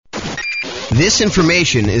This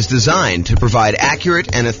information is designed to provide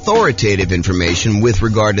accurate and authoritative information with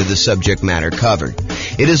regard to the subject matter covered.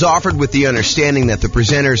 It is offered with the understanding that the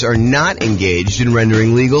presenters are not engaged in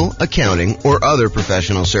rendering legal, accounting, or other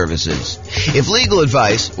professional services. If legal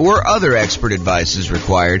advice or other expert advice is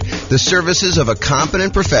required, the services of a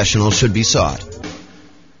competent professional should be sought.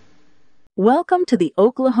 Welcome to the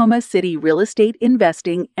Oklahoma City Real Estate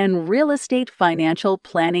Investing and Real Estate Financial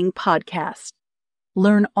Planning Podcast.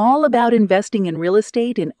 Learn all about investing in real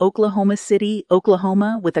estate in Oklahoma City,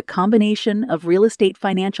 Oklahoma, with a combination of real estate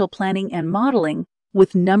financial planning and modeling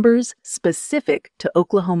with numbers specific to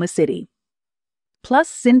Oklahoma City. Plus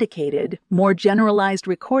syndicated, more generalized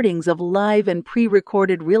recordings of live and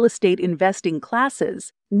pre-recorded real estate investing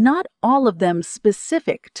classes, not all of them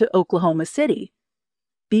specific to Oklahoma City.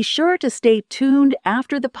 Be sure to stay tuned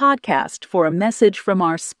after the podcast for a message from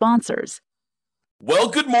our sponsors. Well,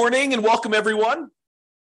 good morning and welcome, everyone.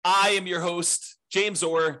 I am your host, James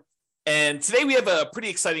Orr, and today we have a pretty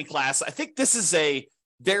exciting class. I think this is a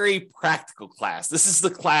very practical class. This is the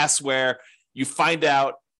class where you find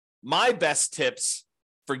out my best tips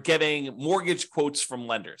for getting mortgage quotes from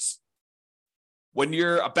lenders. When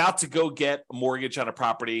you're about to go get a mortgage on a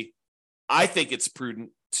property, I think it's prudent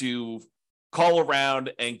to call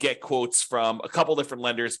around and get quotes from a couple different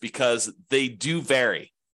lenders because they do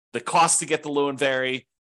vary. The cost to get the loan vary.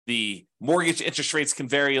 The mortgage interest rates can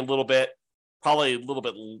vary a little bit, probably a little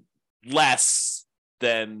bit less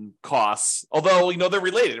than costs. Although, you know, they're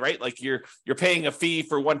related, right? Like you're paying a fee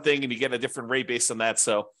for one thing and you get a different rate based on that.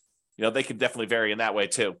 So, you know, they can definitely vary in that way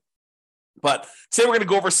too. But today we're going to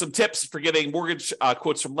go over some tips for getting mortgage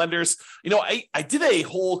quotes from lenders. You know, I did a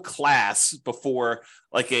whole class before,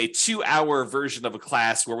 like a 2-hour version of a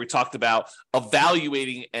class where we talked about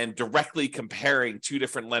evaluating and directly comparing 2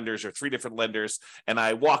 different lenders or 3 different lenders. And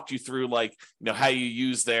I walked you through, like, you know, how you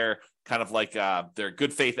use their kind of like their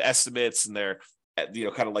good faith estimates and their, you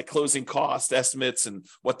know, kind of like closing cost estimates and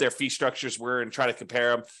what their fee structures were and try to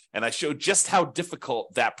compare them. And I showed just how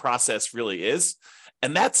difficult that process really is.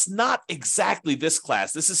 And that's not exactly this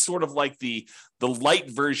class. This is sort of like the light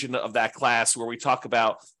version of that class where we talk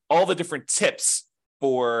about all the different tips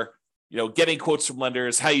for, you know, getting quotes from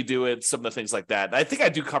lenders, how you do it, some of the things like that. And I think I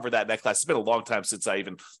do cover that in that class. It's been a long time since I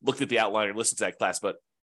even looked at the outline or listened to that class, but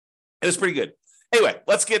it was pretty good. Anyway,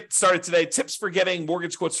 let's get started today. Tips for getting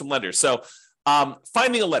mortgage quotes from lenders. So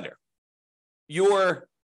finding a lender. Your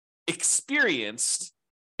experienced,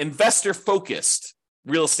 investor-focused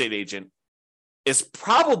real estate agent is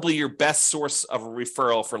probably your best source of a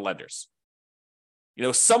referral for lenders. You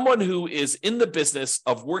know, someone who is in the business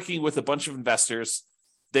of working with a bunch of investors,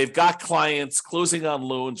 they've got clients closing on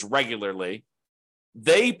loans regularly.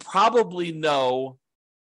 They probably know,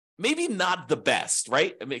 maybe not the best,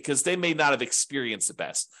 right? I mean, because they may not have experienced the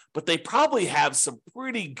best, but they probably have some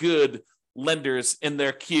pretty good lenders in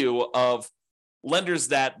their queue of lenders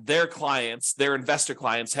that their clients, their investor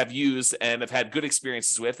clients, have used and have had good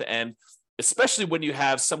experiences with. And especially when you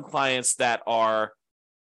have some clients that are,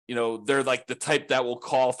 you know, they're like the type that will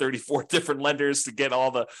call 34 different lenders to get all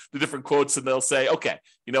the different quotes. And they'll say, okay,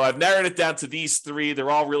 you know, I've narrowed it down to these 3. They're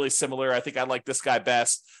all really similar. I think I like this guy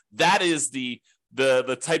best. That is the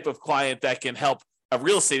type of client that can help a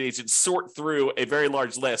real estate agent sort through a very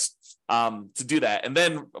large list to do that. And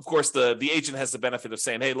then, of course, the agent has the benefit of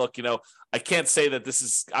saying, hey, look, you know, I can't say that this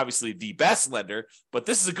is obviously the best lender, but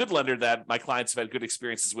this is a good lender that my clients have had good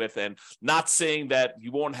experiences with, and not saying that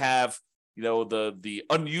you won't have, you know, the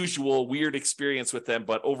unusual, weird experience with them,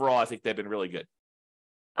 but overall, I think they've been really good.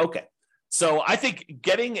 Okay. So I think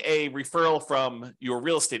getting a referral from your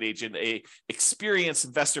real estate agent, a experienced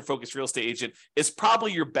investor-focused real estate agent, is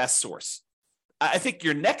probably your best source. I think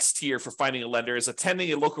your next tier for finding a lender is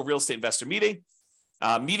attending a local real estate investor meeting,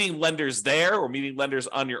 meeting lenders there or meeting lenders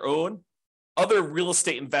on your own, other real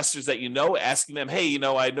estate investors that you know, asking them, hey, you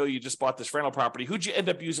know, I know you just bought this rental property. Who'd you end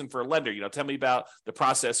up using for a lender? You know, tell me about the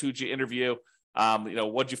process. Who'd you interview? You know,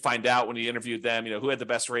 what'd you find out when you interviewed them? You know, who had the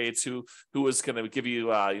best rates? Who was going to give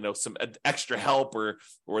you, you know, some extra help,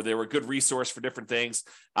 or they were a good resource for different things.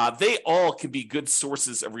 They all can be good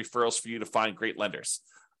sources of referrals for you to find great lenders.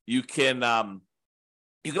 You can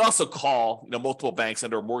also call, you know, multiple banks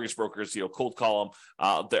and or mortgage brokers, you know, cold call them.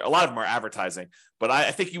 A lot of them are advertising, but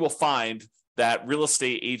I think you will find that real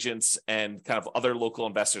estate agents and kind of other local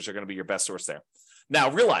investors are going to be your best source there.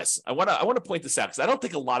 Now, realize, I want to point this out because I don't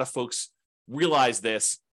think a lot of folks realize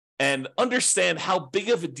this and understand how big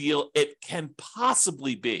of a deal it can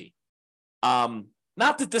possibly be. Not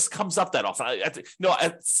that this comes up that often.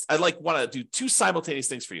 I want to do 2 simultaneous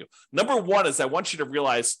things for you. Number one is I want you to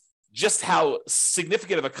realize just how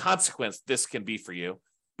significant of a consequence this can be for you.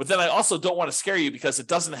 But then I also don't want to scare you because it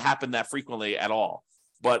doesn't happen that frequently at all.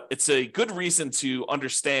 But it's a good reason to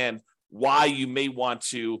understand why you may want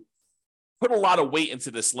to put a lot of weight into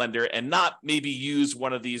this lender and not maybe use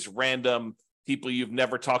one of these random people you've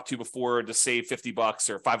never talked to before to save $50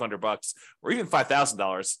 or $500 or even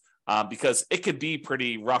 $5,000. Because it could be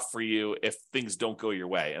pretty rough for you if things don't go your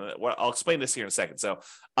way. And I'll explain this here in a second. So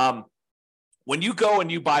when you go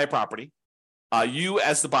and you buy a property, you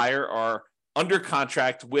as the buyer are under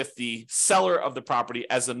contract with the seller of the property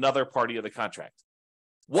as another party of the contract.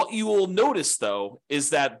 What you will notice, though, is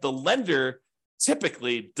that the lender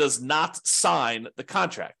typically does not sign the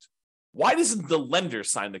contract. Why doesn't the lender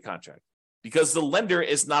sign the contract? Because the lender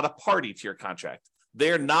is not a party to your contract.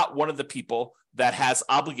 They're not one of the people that has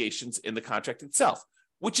obligations in the contract itself,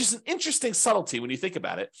 which is an interesting subtlety when you think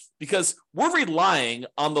about it, because we're relying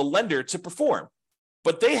on the lender to perform,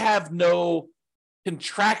 but they have no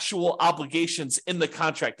contractual obligations in the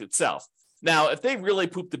contract itself. Now, if they really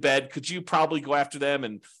poop the bed, could you probably go after them?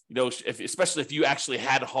 And, especially if you actually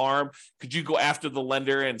had harm, could you go after the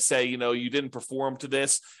lender and say, you didn't perform to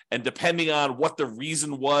this? And depending on what the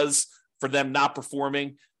reason was for them not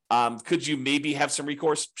performing, could you maybe have some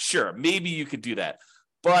recourse? Sure, maybe you could do that.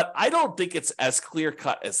 But I don't think it's as clear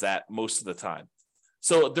cut as that most of the time.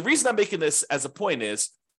 So the reason I'm making this as a point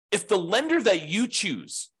is if the lender that you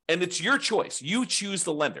choose, and it's your choice, you choose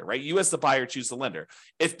the lender, right? You as the buyer choose the lender.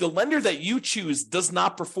 If the lender that you choose does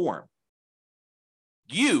not perform,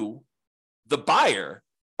 you, the buyer,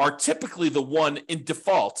 are typically the one in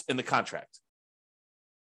default in the contract.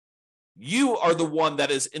 You are the one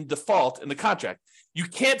that is in default in the contract. You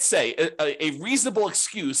can't say a reasonable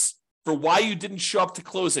excuse for why you didn't show up to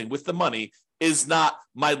closing with the money is not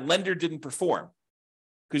my lender didn't perform,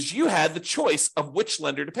 because you had the choice of which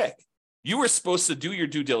lender to pick. You were supposed to do your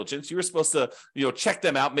due diligence. You were supposed to, check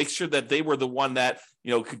them out, make sure that they were the one that,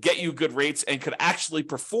 could get you good rates and could actually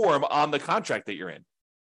perform on the contract that you're in.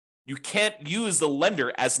 You can't use the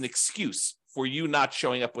lender as an excuse for you not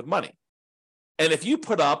showing up with money. And if you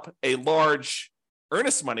put up a large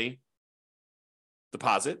earnest money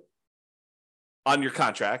deposit on your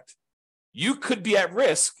contract, you could be at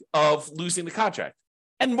risk of losing the contract.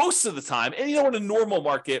 And most of the time, and in a normal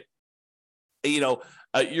market,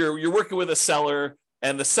 you're working with a seller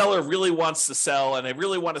and the seller really wants to sell and they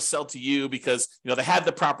really want to sell to you because, they had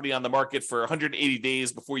the property on the market for 180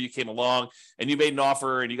 days before you came along and you made an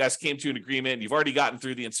offer and you guys came to an agreement and you've already gotten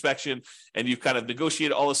through the inspection and you've kind of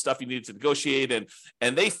negotiated all the stuff you needed to negotiate.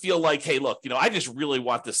 And they feel like, hey, look, I just really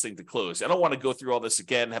want this thing to close. I don't want to go through all this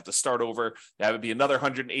again and have to start over. That would be another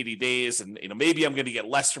 180 days. And, maybe I'm going to get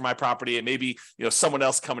less for my property. And maybe, someone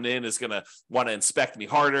else coming in is going to want to inspect me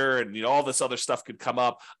harder. And, all this other stuff could come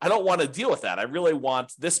up. I don't want to deal with that. I really want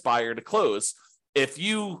this buyer to close. If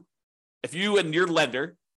you and your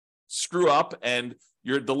lender screw up and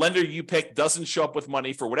the lender you pick doesn't show up with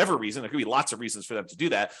money for whatever reason, there could be lots of reasons for them to do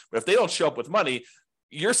that, but if they don't show up with money,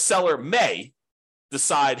 your seller may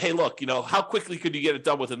decide, hey, look, how quickly could you get it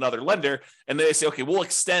done with another lender? And they say, okay, we'll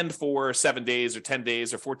extend for 7 days or 10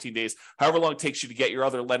 days or 14 days, however long it takes you to get your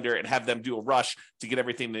other lender and have them do a rush to get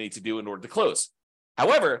everything they need to do in order to close.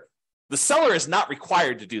 However, the seller is not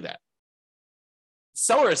required to do that.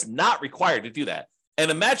 Seller is not required to do that. And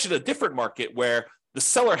imagine a different market where the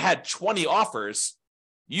seller had 20 offers,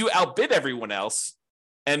 you outbid everyone else,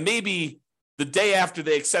 and maybe the day after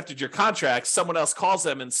they accepted your contract, someone else calls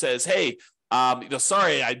them and says, hey,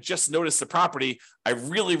 sorry, I just noticed the property. I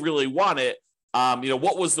really, really want it.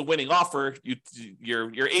 What was the winning offer?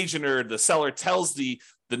 Your agent or the seller tells the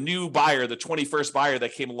new buyer, the 21st buyer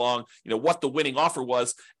that came along, what the winning offer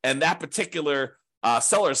was. And that particular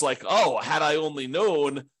seller's like, oh, had I only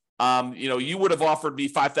known, you would have offered me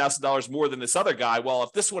 $5,000 more than this other guy. Well,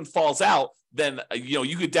 if this one falls out, then,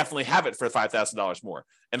 you could definitely have it for $5,000 more.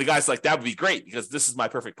 And the guy's like, that would be great because this is my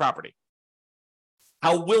perfect property.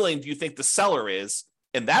 How willing do you think the seller is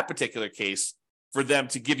in that particular case for them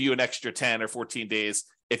to give you an extra 10 or 14 days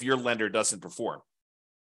if your lender doesn't perform?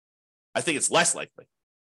 I think it's less likely.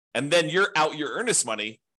 And then you're out your earnest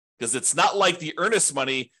money because it's not like the earnest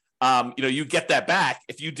money, you get that back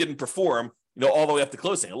if you didn't perform, all the way up to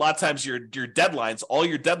closing. A lot of times your deadlines, all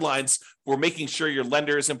your deadlines for making sure your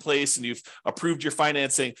lender is in place and you've approved your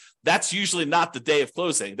financing, that's usually not the day of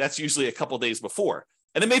closing. That's usually a couple of days before.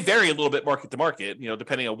 And it may vary a little bit market to market,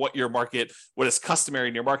 depending on what is customary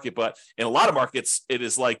in your market. But in a lot of markets, it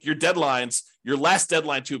is like your deadlines, your last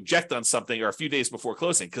deadline to object on something are a few days before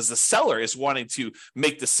closing because the seller is wanting to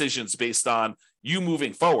make decisions based on you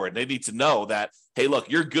moving forward. They need to know that, hey,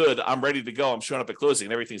 look, you're good. I'm ready to go. I'm showing up at closing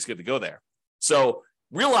and everything's good to go there. So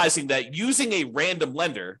realizing that using a random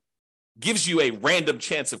lender gives you a random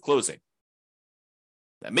chance of closing.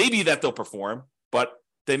 Now, maybe that they'll perform, but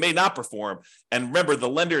they may not perform. And remember, the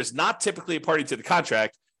lender is not typically a party to the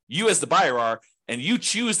contract. You as the buyer are, and you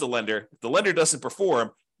choose the lender. If the lender doesn't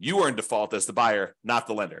perform, you are in default as the buyer, not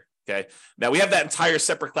the lender. Okay. Now we have that entire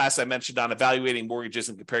separate class I mentioned on evaluating mortgages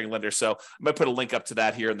and comparing lenders. So I'm going to put a link up to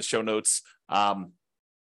that here in the show notes,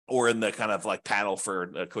 or in the kind of like panel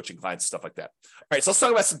for coaching clients, stuff like that. All right. So let's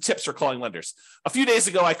talk about some tips for calling lenders. A few days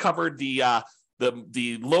ago, I covered the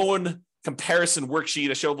loan comparison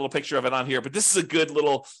worksheet. I showed a little picture of it on here, but this is a good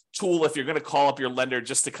little tool if you're going to call up your lender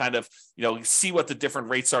just to kind of, see what the different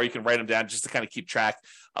rates are. You can write them down just to kind of keep track,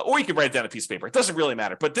 or you can write it down on a piece of paper. It doesn't really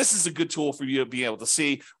matter, but this is a good tool for you to be able to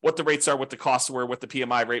see what the rates are, what the costs were, what the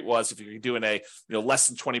PMI rate was if you're doing a less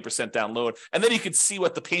than 20% down loan, and then you can see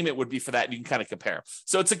what the payment would be for that, and you can kind of compare.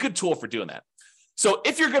 So it's a good tool for doing that. So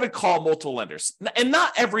if you're going to call multiple lenders, and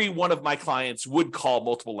not every one of my clients would call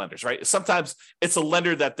multiple lenders, right? Sometimes it's a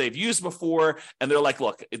lender that they've used before, and they're like,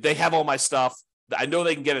 look, they have all my stuff. I know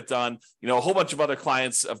they can get it done. A whole bunch of other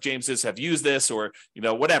clients of James's have used this, or,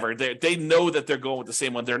 whatever. They know that they're going with the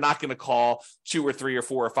same one. They're not going to call 2 or 3 or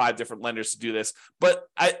 4 or 5 different lenders to do this. But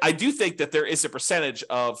I do think that there is a percentage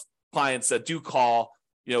of clients that do call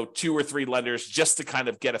 2 or 3 lenders just to kind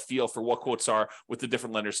of get a feel for what quotes are with the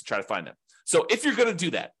different lenders to try to find them. So if you're going to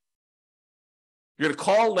do that, you're going to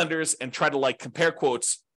call lenders and try to compare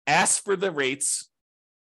quotes, ask for the rates,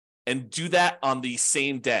 and do that on the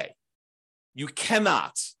same day. You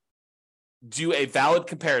cannot do a valid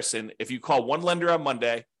comparison if you call one lender on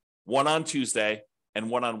Monday, one on Tuesday, and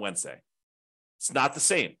one on Wednesday. It's not the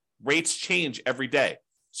same. Rates change every day.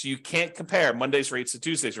 So you can't compare Monday's rates to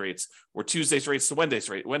Tuesday's rates, or Tuesday's rates to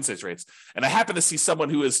Wednesday's rates. And I happen to see someone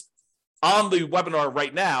who is on the webinar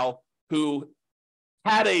right now who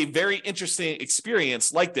had a very interesting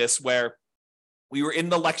experience like this, where we were in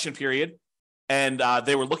the election period, and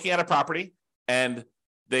they were looking at a property, and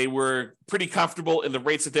they were pretty comfortable in the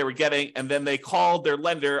rates that they were getting. And then they called their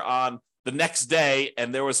lender on the next day,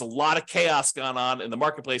 and there was a lot of chaos going on in the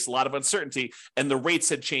marketplace, a lot of uncertainty, and the rates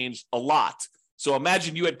had changed a lot. So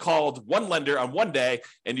imagine you had called one lender on one day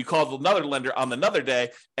and you called another lender on another day,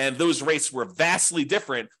 and those rates were vastly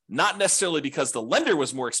different, not necessarily because the lender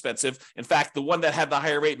was more expensive. In fact, the one that had the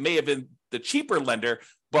higher rate may have been the cheaper lender,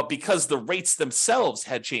 but because the rates themselves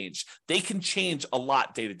had changed. They can change a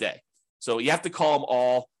lot day to day. So you have to call them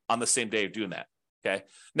all on the same day of doing that. Okay.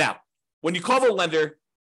 Now, when you call the lender,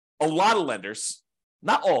 a lot of lenders,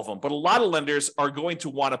 not all of them, but a lot of lenders are going to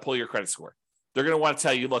want to pull your credit score. They're going to want to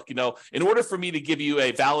tell you, look, in order for me to give you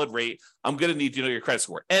a valid rate, I'm going to need to know your credit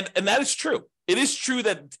score. And that is true. It is true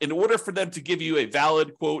that in order for them to give you a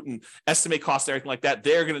valid quote and estimate cost and everything like that,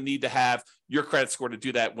 they're going to need to have your credit score to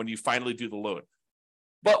do that when you finally do the loan.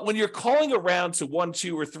 But when you're calling around to 1,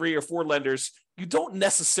 2, or 3 or 4 lenders, you don't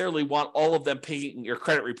necessarily want all of them paying your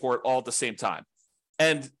credit report all at the same time.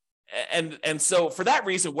 And so for that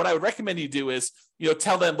reason, what I would recommend you do is,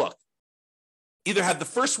 tell them, look, either have the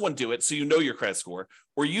first one do it so you know your credit score,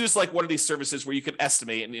 or use one of these services where you can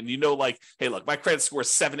estimate and hey, look, my credit score is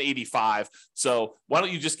 785. So why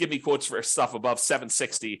don't you just give me quotes for stuff above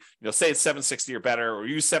 760? Say it's 760 or better, or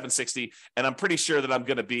use 760. And I'm pretty sure that I'm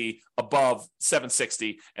going to be above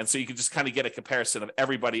 760. And so you can just kind of get a comparison of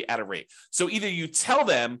everybody at a rate. So either you tell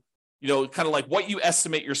them, kind of what you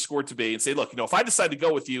estimate your score to be, and say, look, if I decide to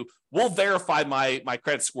go with you, we'll verify my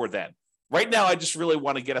credit score then. Right now, I just really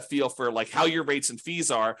want to get a feel for how your rates and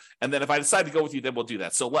fees are. And then if I decide to go with you, then we'll do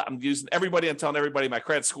that. So I'm telling everybody my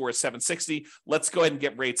credit score is 760. Let's go ahead and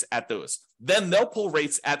get rates at those. Then they'll pull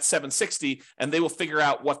rates at 760, and they will figure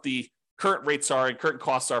out what the current rates are and current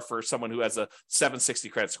costs are for someone who has a 760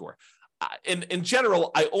 credit score. In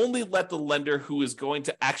general, I only let the lender who is going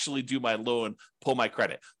to actually do my loan pull my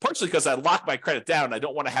credit, partially because I lock my credit down. And I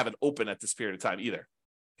don't want to have it open at this period of time either.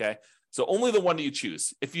 Okay. So only the one that you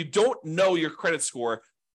choose. If you don't know your credit score,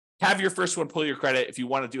 have your first one pull your credit if you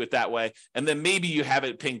want to do it that way. And then maybe you have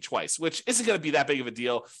it pinged twice, which isn't going to be that big of a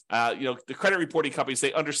deal. The credit reporting companies,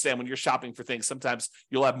 they understand when you're shopping for things, sometimes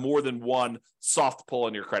you'll have more than one soft pull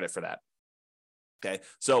on your credit for that. Okay.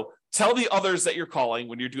 So tell the others that you're calling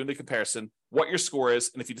when you're doing the comparison what your score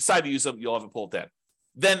is. And if you decide to use them, you'll have it pulled then.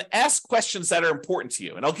 Then ask questions that are important to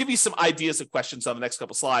you. And I'll give you some ideas of questions on the next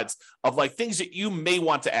couple slides of things that you may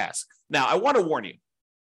want to ask. Now, I want to warn you.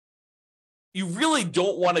 You really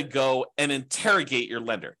don't want to go and interrogate your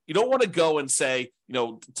lender. You don't want to go and say,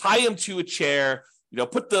 tie him to a chair,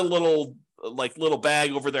 put the little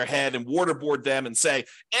bag over their head and waterboard them and say,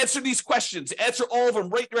 answer these questions, answer all of them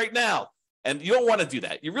right now. And you don't want to do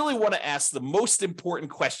that. You really want to ask the most important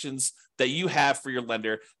questions that you have for your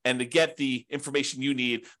lender and to get the information you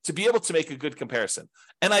need to be able to make a good comparison.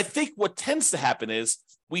 And I think what tends to happen is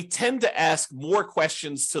we tend to ask more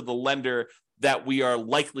questions to the lender that we are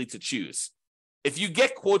likely to choose. If you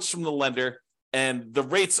get quotes from the lender and the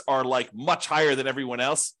rates are like much higher than everyone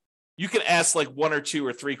else, you can ask like 1 or 2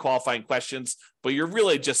 or 3 qualifying questions, but you're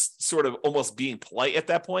really just sort of almost being polite at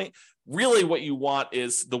that point. Really what you want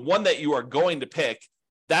is the one that you are going to pick.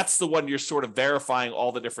 That's the one you're sort of verifying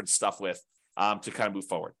all the different stuff with to kind of move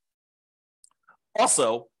forward.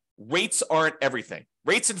 Also, rates aren't everything.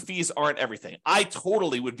 Rates and fees aren't everything. I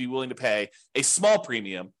totally would be willing to pay a small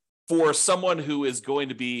premium for someone who is going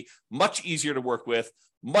to be much easier to work with,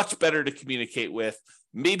 much better to communicate with,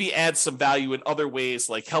 maybe add some value in other ways,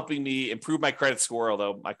 like helping me improve my credit score,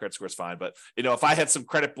 although my credit score is fine. But, if I had some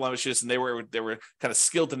credit blemishes and they were kind of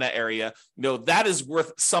skilled in that area, that is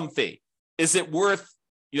worth some fee. Is it worth,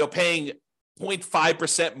 paying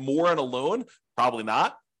 0.5% more on a loan? Probably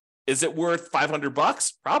not. Is it worth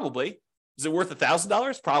 $500? Probably. Is it worth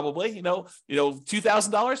 $1,000? Probably.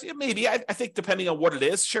 $2,000? Yeah, maybe. I think depending on what it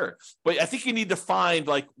is, sure. But I think you need to find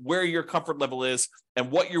like where your comfort level is and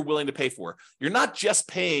what you're willing to pay for. You're not just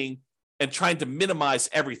paying and trying to minimize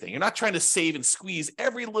everything. You're not trying to save and squeeze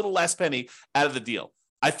every little last penny out of the deal.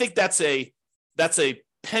 I think that's a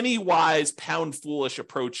penny wise, pound foolish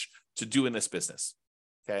approach to doing this business.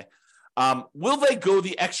 Okay. Will they go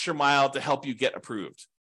the extra mile to help you get approved?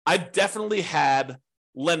 I've definitely had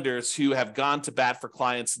lenders who have gone to bat for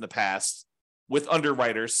clients in the past with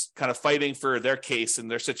underwriters kind of fighting for their case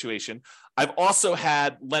and their situation. I've also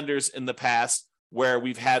had lenders in the past where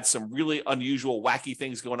we've had some really unusual, wacky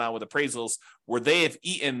things going on with appraisals where they have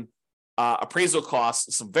eaten appraisal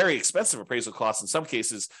costs, some very expensive appraisal costs in some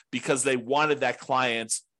cases, because they wanted that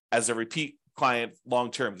client as a repeat client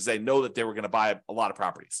long-term because they know that they were going to buy a lot of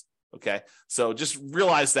properties. Okay. So just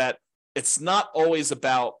realize that it's not always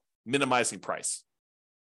about minimizing price.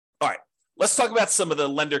 All right, let's talk about some of the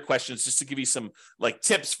lender questions just to give you some like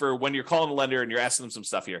tips for when you're calling a lender and you're asking them some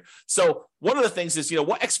stuff here. So one of the things is,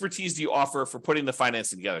 what expertise do you offer for putting the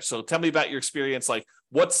financing together? So tell me about your experience, like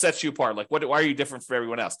what sets you apart? Like why are you different from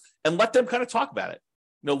everyone else? And let them kind of talk about it.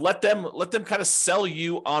 Let them kind of sell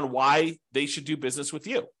you on why they should do business with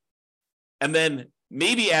you. And then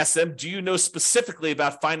maybe ask them, do you know specifically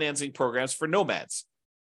about financing programs for nomads?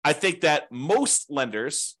 I think that most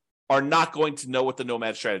lenders are not going to know what the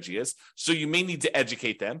nomad strategy is. So you may need to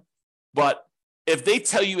educate them. But if they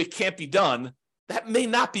tell you it can't be done, that may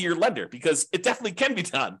not be your lender because it definitely can be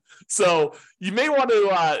done. So you may want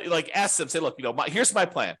to ask them, say, look, here's my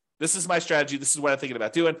plan. This is my strategy. This is what I'm thinking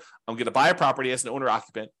about doing. I'm going to buy a property as an owner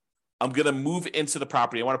occupant. I'm going to move into the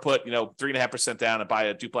property. I want to put, 3.5% down and buy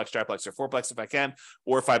a duplex, triplex, or fourplex if I can.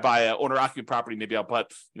 Or if I buy an owner occupant property, maybe I'll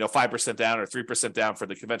put, 5% down or 3% down for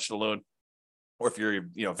the conventional loan. Or if you're,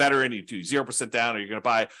 a veteran, you do 0% down, or you're going to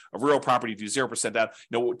buy a rural property, do 0% down.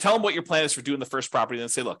 Tell them what your plan is for doing the first property, and then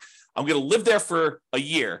say, look, I'm going to live there for a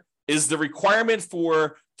year. Is the requirement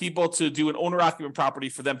for people to do an owner-occupant property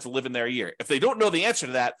for them to live in there a year? If they don't know the answer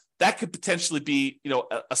to that, that could potentially be,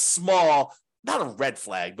 a small, not a red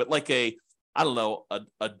flag, but like a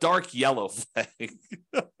dark yellow flag.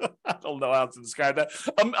 I don't know how to describe that.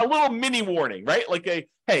 A little mini warning, right? Like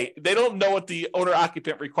hey, they don't know what the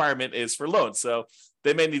owner-occupant requirement is for loans, so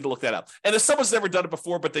they may need to look that up. And if someone's never done it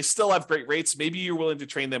before, but they still have great rates, maybe you're willing to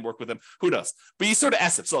train them, work with them. Who knows? But you sort of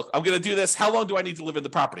ask them, so look, I'm going to do this. How long do I need to live in the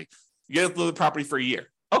property? You get to live in the property for a year.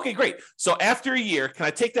 Okay, great. So after a year, can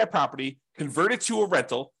I take that property, convert it to a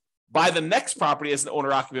rental, buy the next property as an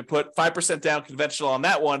owner-occupant, put 5% down conventional on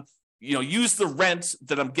that one, use the rent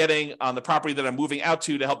that I'm getting on the property that I'm moving out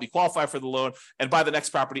to help me qualify for the loan, and buy the next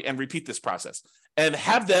property and repeat this process. And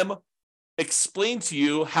have them explain to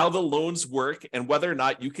you how the loans work and whether or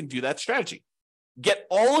not you can do that strategy. Get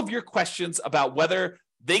all of your questions about whether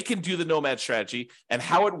they can do the nomad strategy and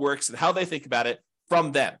how it works and how they think about it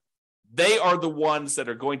from them. They are the ones that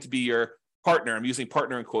are going to be your partner. I'm using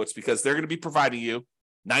partner in quotes because they're going to be providing you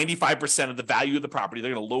 95% of the value of the property.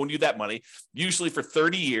 They're going to loan you that money, usually for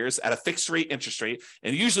 30 years at a fixed rate interest rate.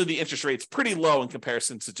 And usually the interest rate's pretty low in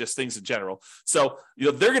comparison to just things in general. So,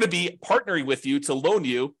 they're going to be partnering with you to loan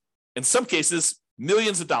you, in some cases,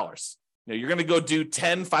 millions of dollars. You're going to go do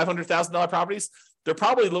 $500,000 properties. They're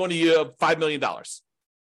probably loaning you $5 million.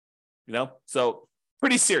 So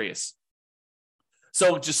pretty serious.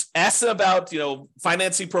 So just ask them about,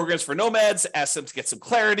 financing programs for nomads, ask them to get some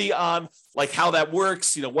clarity on like how that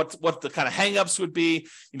works, what the kind of hangups would be,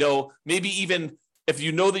 maybe even if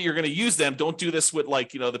you know that you're going to use them, don't do this with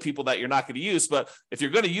the people that you're not going to use. But if you're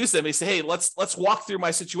going to use them, they say, hey, let's walk through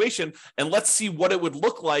my situation and let's see what it would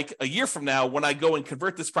look like a year from now when I go and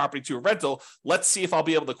convert this property to a rental. Let's see if I'll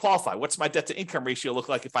be able to qualify. What's my debt to income ratio look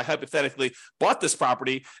like if I hypothetically bought this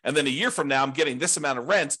property and then a year from now I'm getting this amount of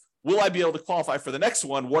rent? Will I be able to qualify for the next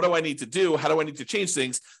one? What do I need to do? How do I need to change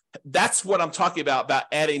things? That's what I'm talking about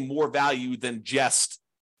adding more value than just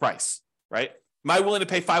price, right? Am I willing to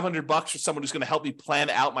pay $500 for someone who's going to help me plan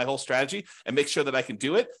out my whole strategy and make sure that I can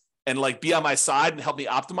do it and be on my side and help me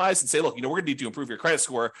optimize and say, look, we're going to need to improve your credit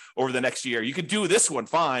score over the next year. You can do this one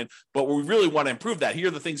fine, but we really want to improve that. Here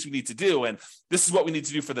are the things we need to do. And this is what we need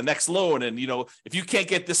to do for the next loan. And, if you can't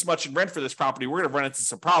get this much in rent for this property, we're going to run into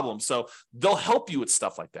some problems. So they'll help you with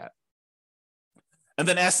stuff like that. And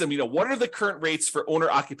then ask them, what are the current rates for owner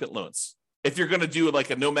occupant loans? If you're going to do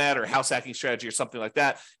a nomad or house hacking strategy or something like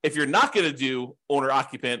that. If you're not going to do owner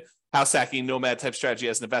occupant, house hacking, nomad type strategy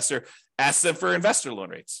as an investor, ask them for investor loan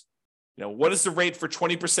rates. What is the rate for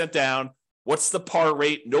 20% down? What's the par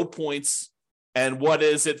rate? No points. And what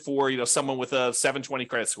is it for, someone with a 720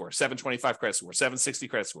 credit score, 725 credit score, 760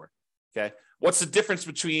 credit score? Okay. What's the difference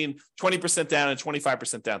between 20% down and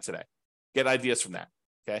 25% down today? Get ideas from that.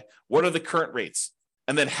 Okay. What are the current rates?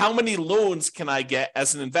 And then how many loans can I get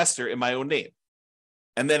as an investor in my own name?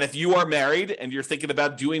 And then if you are married and you're thinking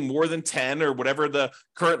about doing more than 10 or whatever the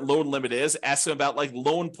current loan limit is, ask them about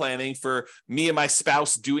loan planning for me and my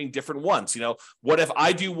spouse doing different ones. What if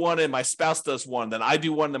I do one and my spouse does one, then I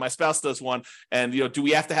do one and my spouse does one? And, do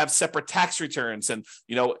we have to have separate tax returns? And,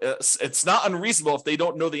 it's not unreasonable if they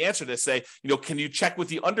don't know the answer to say, can you check with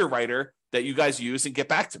the underwriter that you guys use and get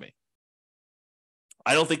back to me?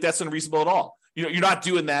 I don't think that's unreasonable at all. You're not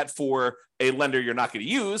doing that for a lender you're not going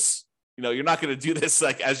to use. You're not going to do this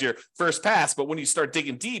as your first pass, but when you start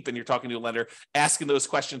digging deep and you're talking to a lender, asking those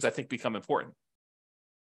questions, I think, become important.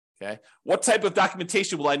 Okay. What type of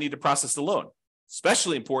documentation will I need to process the loan?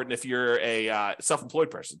 Especially important if you're a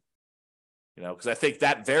self-employed person, because I think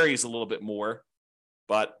that varies a little bit more,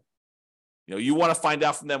 but you want to find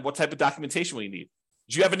out from them what type of documentation will you need.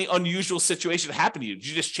 Did you have any unusual situation happen to you? Did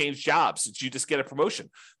you just change jobs? Did you just get a promotion?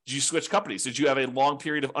 Did you switch companies? Did you have a long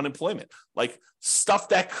period of unemployment? Stuff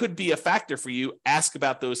that could be a factor for you, ask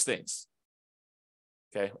about those things.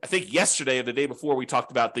 Okay. I think yesterday or the day before we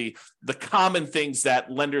talked about the common things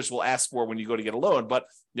that lenders will ask for when you go to get a loan, but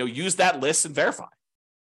use that list and verify.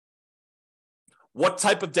 What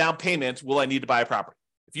type of down payment will I need to buy a property?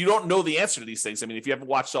 If you don't know the answer to these things, if you haven't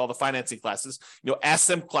watched all the financing classes, ask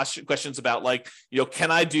them questions about can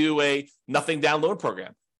I do a nothing down loan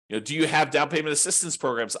program? Do you have down payment assistance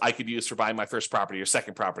programs I could use for buying my first property or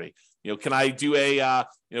second property? Can I do a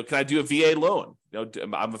VA loan?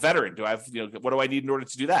 I'm a veteran. Do I have, what do I need in order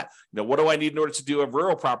to do that? What do I need in order to do a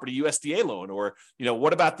rural property USDA loan? Or,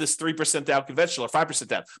 what about this 3% down conventional or 5%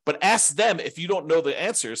 down? But ask them, if you don't know the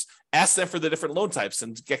answers, ask them for the different loan types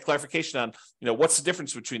and get clarification on, what's the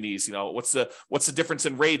difference between these? What's the difference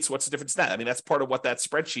in rates? What's the difference in that? That's part of what that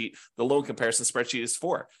spreadsheet, the loan comparison spreadsheet, is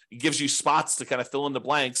for. It gives you spots to kind of fill in the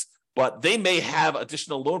blanks, but they may have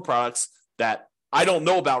additional loan products that I don't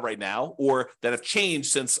know about right now, or that have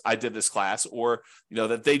changed since I did this class, or,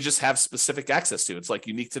 that they just have specific access to. It's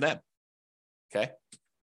unique to them. Okay.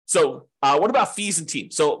 So what about fees and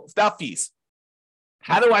team? So about fees,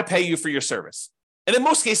 how do I pay you for your service? And in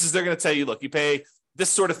most cases, they're going to tell you, look, you pay this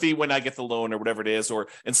sort of fee when I get the loan or whatever it is, or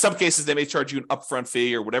in some cases, they may charge you an upfront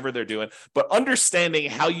fee or whatever they're doing, but understanding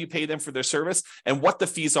how you pay them for their service and what the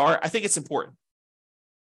fees are, I think it's important.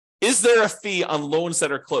 Is there a fee on loans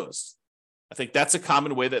that are closed? I think that's a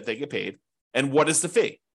common way that they get paid. And what is the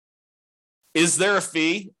fee? Is there a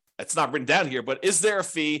fee? It's not written down here, but is there a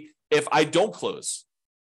fee if I don't close?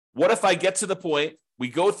 What if I get to the point, we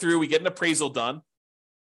go through, we get an appraisal done,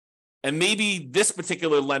 and maybe this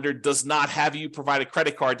particular lender does not have you provide a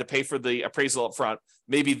credit card to pay for the appraisal up front.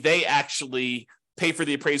 Maybe they actually pay for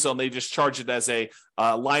the appraisal and they just charge it as a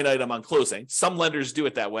line item on closing. Some lenders do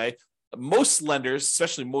it that way. Most lenders,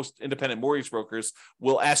 especially most independent mortgage brokers,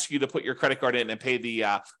 will ask you to put your credit card in and pay the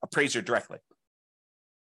appraiser directly.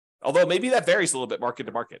 Although maybe that varies a little bit market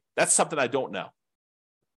to market. That's something I don't know.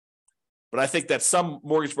 But I think that some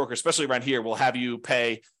mortgage brokers, especially around here, will have you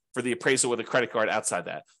pay for the appraisal with a credit card outside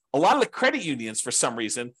that. A lot of the credit unions, for some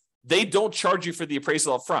reason, they don't charge you for the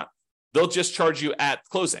appraisal up front. They'll just charge you at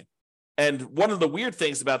closing. And one of the weird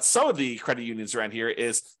things about some of the credit unions around here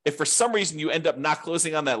is if for some reason you end up not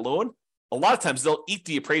closing on that loan, a lot of times they'll eat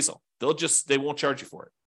the appraisal. They won't charge you for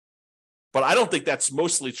it. But I don't think that's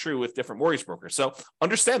mostly true with different mortgage brokers. So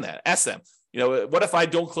understand that. Ask them, what if I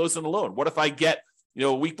don't close on the loan? What if I get,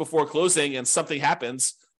 a week before closing and something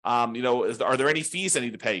happens Are there any fees I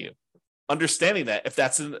need to pay you? Understanding that if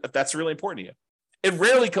that's really important to you. It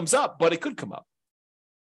rarely comes up, but it could come up.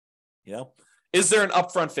 Is there an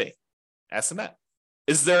upfront fee? Ask them that.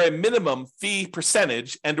 Is there a minimum fee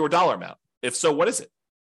percentage and or dollar amount? If so, what is it?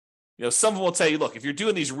 Some of them will tell you, look, if you're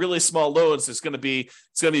doing these really small loans, it's going to be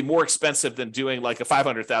more expensive than doing like a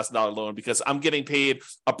 $500,000 loan because I'm getting paid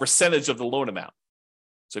a percentage of the loan amount.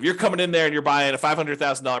 So if you're coming in there and you're buying a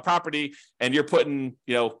 $500,000 property and you're putting,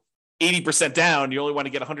 80% down, you only want to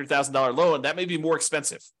get a $100,000 loan, that may be more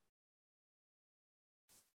expensive.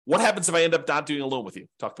 What happens if I end up not doing a loan with you?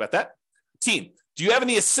 Talked about that. Team, do you have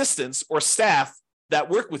any assistants or staff that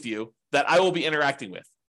work with you that I will be interacting with?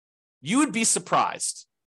 You would be surprised.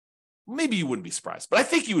 Maybe you wouldn't be surprised, but I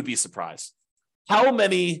think you would be surprised how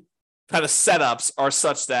many kind of setups are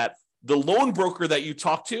such that the loan broker that you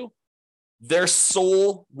talk to, their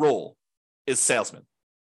sole role is salesman.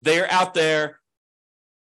 They are out there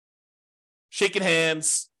shaking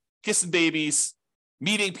hands, kissing babies,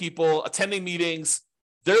 meeting people, attending meetings.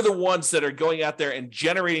 They're the ones that are going out there and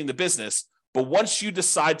generating the business. But once you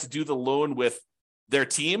decide to do the loan with their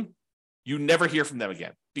team, you never hear from them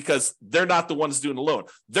again because they're not the ones doing the loan.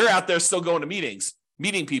 They're out there still going to meetings,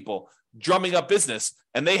 meeting people, drumming up business,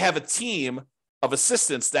 and they have a team of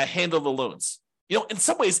assistants that handle the loans. In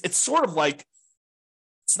some ways, it's sort of like,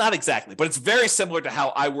 it's not exactly, but it's very similar to how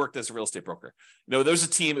I worked as a real estate broker. There's a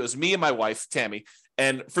team, it was me and my wife, Tammy,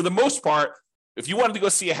 and for the most part, if you wanted to go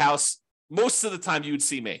see a house, most of the time you would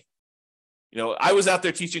see me. I was out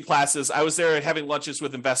there teaching classes. I was there having lunches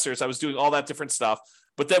with investors. I was doing all that different stuff.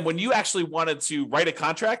 But then when you actually wanted to write a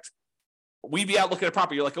contract, we'd be out looking at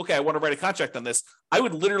property. You're like, okay, I want to write a contract on this. I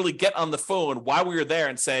would literally get on the phone while we were there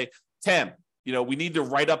and say, Tam, we need to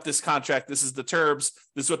write up this contract. This is the terms.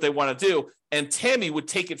 This is what they want to do. And Tammy would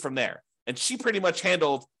take it from there. And she pretty much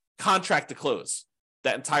handled contract to close,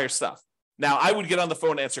 that entire stuff. Now, I would get on the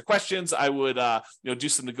phone, answer questions. I would, do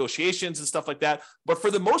some negotiations and stuff like that. But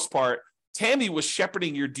for the most part, Tammy was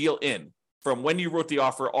shepherding your deal in from when you wrote the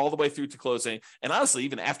offer all the way through to closing, and honestly,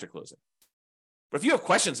 even after closing. But if you have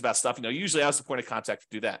questions about stuff, usually I was the point of contact to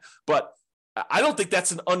do that. But I don't think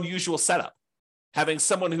that's an unusual setup. Having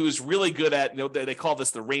someone who's really good at, they call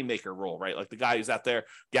this the rainmaker role, right? Like the guy who's out there,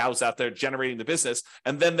 gal who's out there generating the business.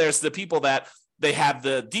 And then there's the people that they have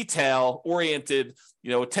the detail-oriented,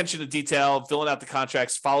 attention to detail, filling out the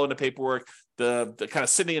contracts, following the paperwork, the kind of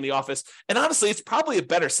sitting in the office. And honestly, it's probably a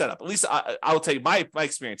better setup. At least I'll tell you, my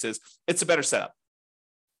experience is it's a better setup.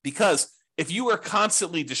 Because if you are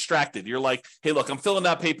constantly distracted, you're like, hey, look, I'm filling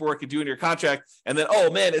out paperwork and doing your contract. And then,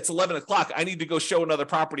 oh man, it's 11 o'clock. I need to go show another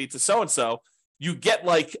property to so-and-so. You get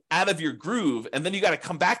like out of your groove and then you got to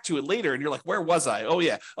come back to it later. And you're like, where was I? Oh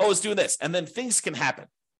yeah. Oh, I was doing this. And then things can happen.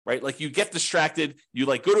 Right? Like you get distracted, you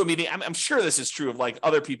like go to a meeting. I'm sure this is true of like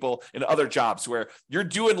other people in other jobs where you're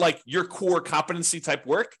doing like your core competency type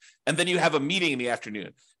work. And then you have a meeting in the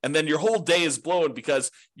afternoon and then your whole day is blown because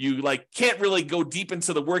you like can't really go deep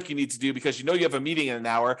into the work you need to do because you have a meeting in an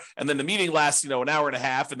hour and then the meeting lasts, an hour and a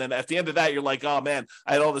half. And then at the end of that, you're like, oh man,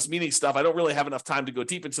 I had all this meeting stuff. I don't really have enough time to go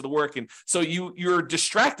deep into the work. And so you're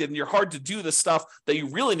distracted and you're hard to do the stuff that you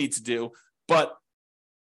really need to do. But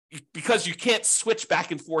because you can't switch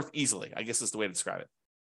back and forth easily, I guess is the way to describe it.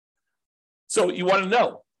 So you want to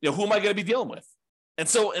know, who am I going to be dealing with? And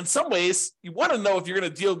so in some ways, you want to know if you're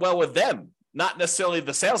going to deal well with them, not necessarily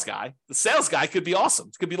the sales guy. The sales guy could be awesome.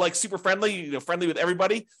 It could be like super friendly, friendly with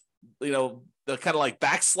everybody, the kind of like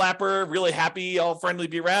backslapper, really happy, all friendly,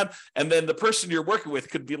 be around. And then the person you're working with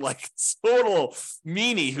could be like total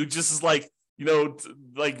meanie who just is like,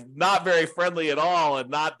 like not very friendly at all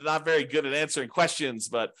and not very good at answering questions.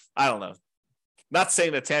 But I don't know. Not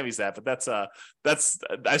saying that Tammy's that, but that's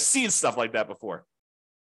I've seen stuff like that before.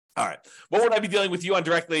 All right. What would I be dealing with you on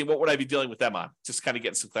directly? And what would I be dealing with them on? Just kind of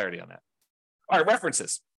getting some clarity on that. All right.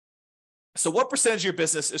 References. So what percentage of your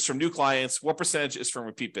business is from new clients? What percentage is from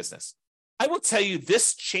repeat business? I will tell you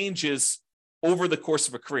this changes over the course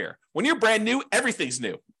of a career. When you're brand new, everything's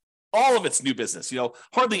new. All of it's new business.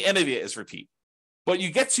 Hardly any of it is repeat. But you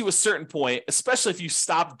get to a certain point, especially if you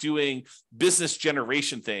stop doing business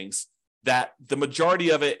generation things, that the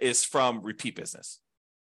majority of it is from repeat business.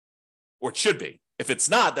 Or it should be. If it's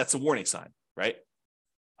not, that's a warning sign, right?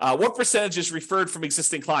 What percentage is referred from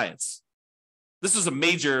existing clients? This was a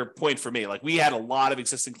major point for me. Like we had a lot of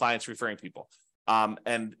existing clients referring people.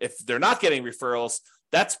 And if they're not getting referrals,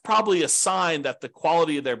 that's probably a sign that the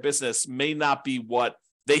quality of their business may not be what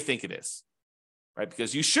they think it is, right?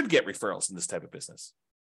 Because you should get referrals in this type of business.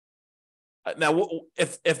 Now,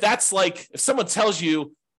 if that's like, if someone tells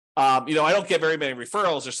you, I don't get very many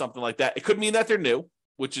referrals or something like that, it could mean that they're new,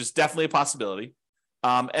 which is definitely a possibility.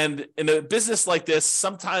 And in a business like this,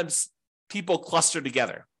 sometimes people cluster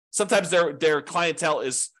together. Sometimes their clientele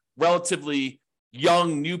is relatively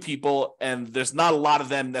young, new people, and there's not a lot of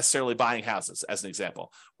them necessarily buying houses, as an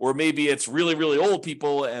example. Or maybe it's really, really old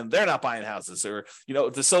people and they're not buying houses. Or,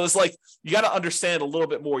 so it's like, you got to understand a little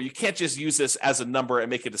bit more. You can't just use this as a number and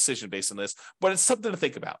make a decision based on this, but it's something to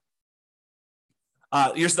think about.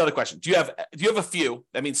 Here's another question. Do you have a few,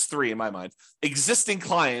 that means 3 in my mind, existing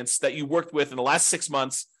clients that you worked with in the last 6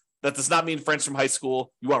 months? That does not mean friends from high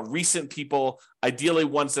school. You want recent people, ideally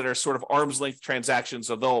ones that are sort of arm's length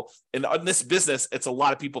transactions, although in this business, it's a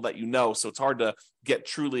lot of people that you know, so it's hard to get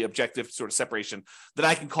truly objective sort of separation that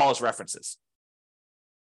I can call as references.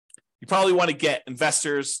 You probably want to get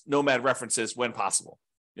investors, nomad references when possible.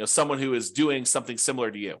 Someone who is doing something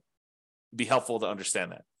similar to you. It'd be helpful to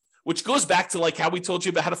understand that. Which goes back to like how we told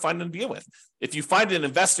you about how to find them to begin with. If you find an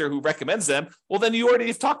investor who recommends them, well, then you already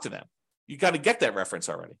have talked to them. You got to get that reference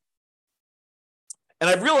already. And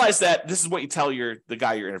I've realized that this is what you tell the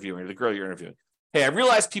guy you're interviewing or the girl you're interviewing. Hey, I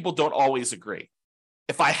realize people don't always agree.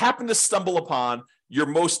 If I happen to stumble upon your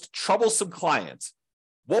most troublesome client,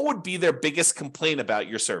 what would be their biggest complaint about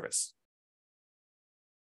your service?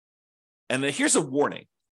 And then here's a warning.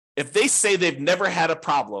 If they say they've never had a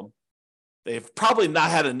problem, they've probably not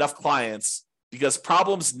had enough clients because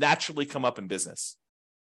problems naturally come up in business.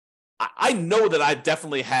 I know that I've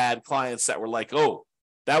definitely had clients that were like, oh,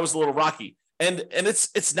 that was a little rocky. And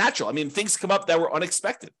it's natural. I mean, things come up that were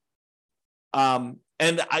unexpected. And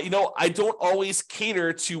I don't always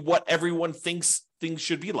cater to what everyone thinks things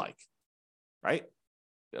should be like, right?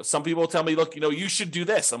 Some people tell me, look, you should do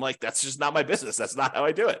this. I'm like, that's just not my business. That's not how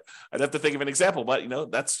I do it. I'd have to think of an example, but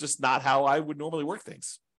that's just not how I would normally work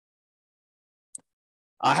things.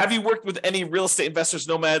 Have you worked with any real estate investors,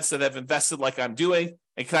 nomads that have invested like I'm doing?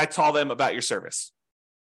 And can I tell them about your service?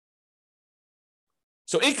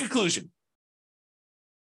 So in conclusion,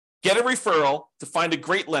 get a referral to find a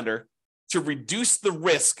great lender to reduce the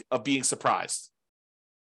risk of being surprised.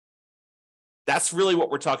 That's really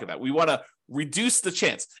what we're talking about. We want to reduce the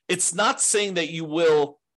chance. It's not saying that you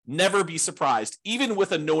will never be surprised, even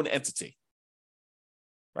with a known entity,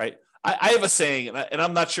 right? I have a saying, and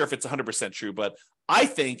I'm not sure if it's 100% true, but I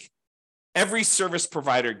think every service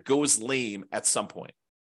provider goes lame at some point.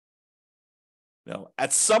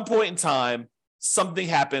 At some point in time, something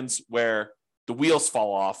happens where the wheels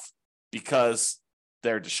fall off because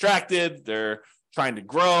they're distracted, they're trying to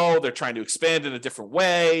grow, they're trying to expand in a different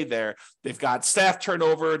way, they've got staff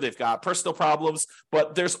turnover, they've got personal problems,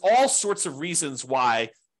 but there's all sorts of reasons why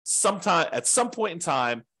at some point in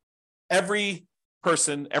time, every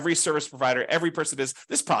person, every service provider, every person this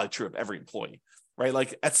is probably true of every employee, right?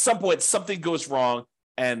 Like at some point, something goes wrong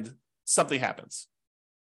and something happens.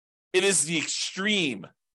 It is the extreme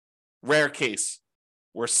rare case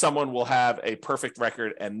where someone will have a perfect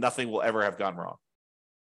record and nothing will ever have gone wrong.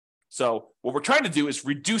 So what we're trying to do is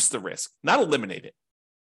reduce the risk, not eliminate it.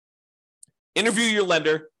 Interview your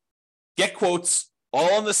lender, get quotes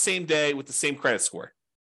all on the same day with the same credit score.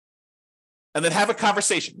 And then have a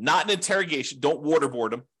conversation, not an interrogation. Don't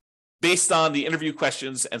waterboard them based on the interview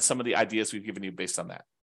questions and some of the ideas we've given you based on that.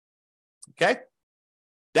 Okay?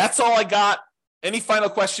 That's all I got. Any final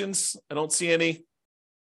questions? I don't see any.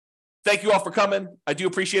 Thank you all for coming. I do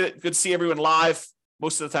appreciate it. Good to see everyone live.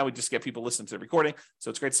 Most of the time, we just get people listening to the recording, so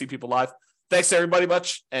it's great to see people live. Thanks, everybody,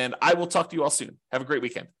 much, and I will talk to you all soon. Have a great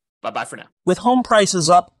weekend. Bye-bye for now. With home prices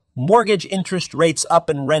up, mortgage interest rates up,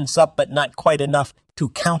 and rents up, but not quite enough to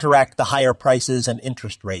counteract the higher prices and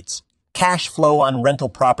interest rates, cash flow on rental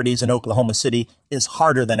properties in Oklahoma City is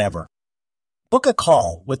harder than ever. Book a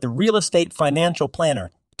call with the Real Estate Financial Planner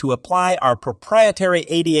to apply our proprietary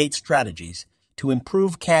 88 strategies to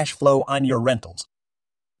improve cash flow on your rentals.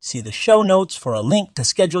 See the show notes for a link to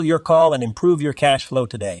schedule your call and improve your cash flow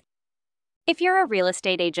today. If you're a real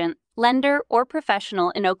estate agent, lender, or professional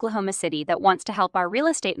in Oklahoma City that wants to help our real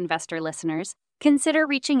estate investor listeners, consider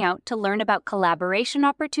reaching out to learn about collaboration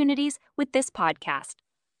opportunities with this podcast.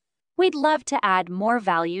 We'd love to add more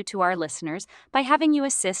value to our listeners by having you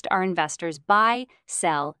assist our investors buy,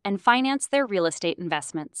 sell, and finance their real estate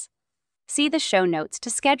investments. See the show notes to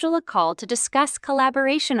schedule a call to discuss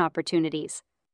collaboration opportunities.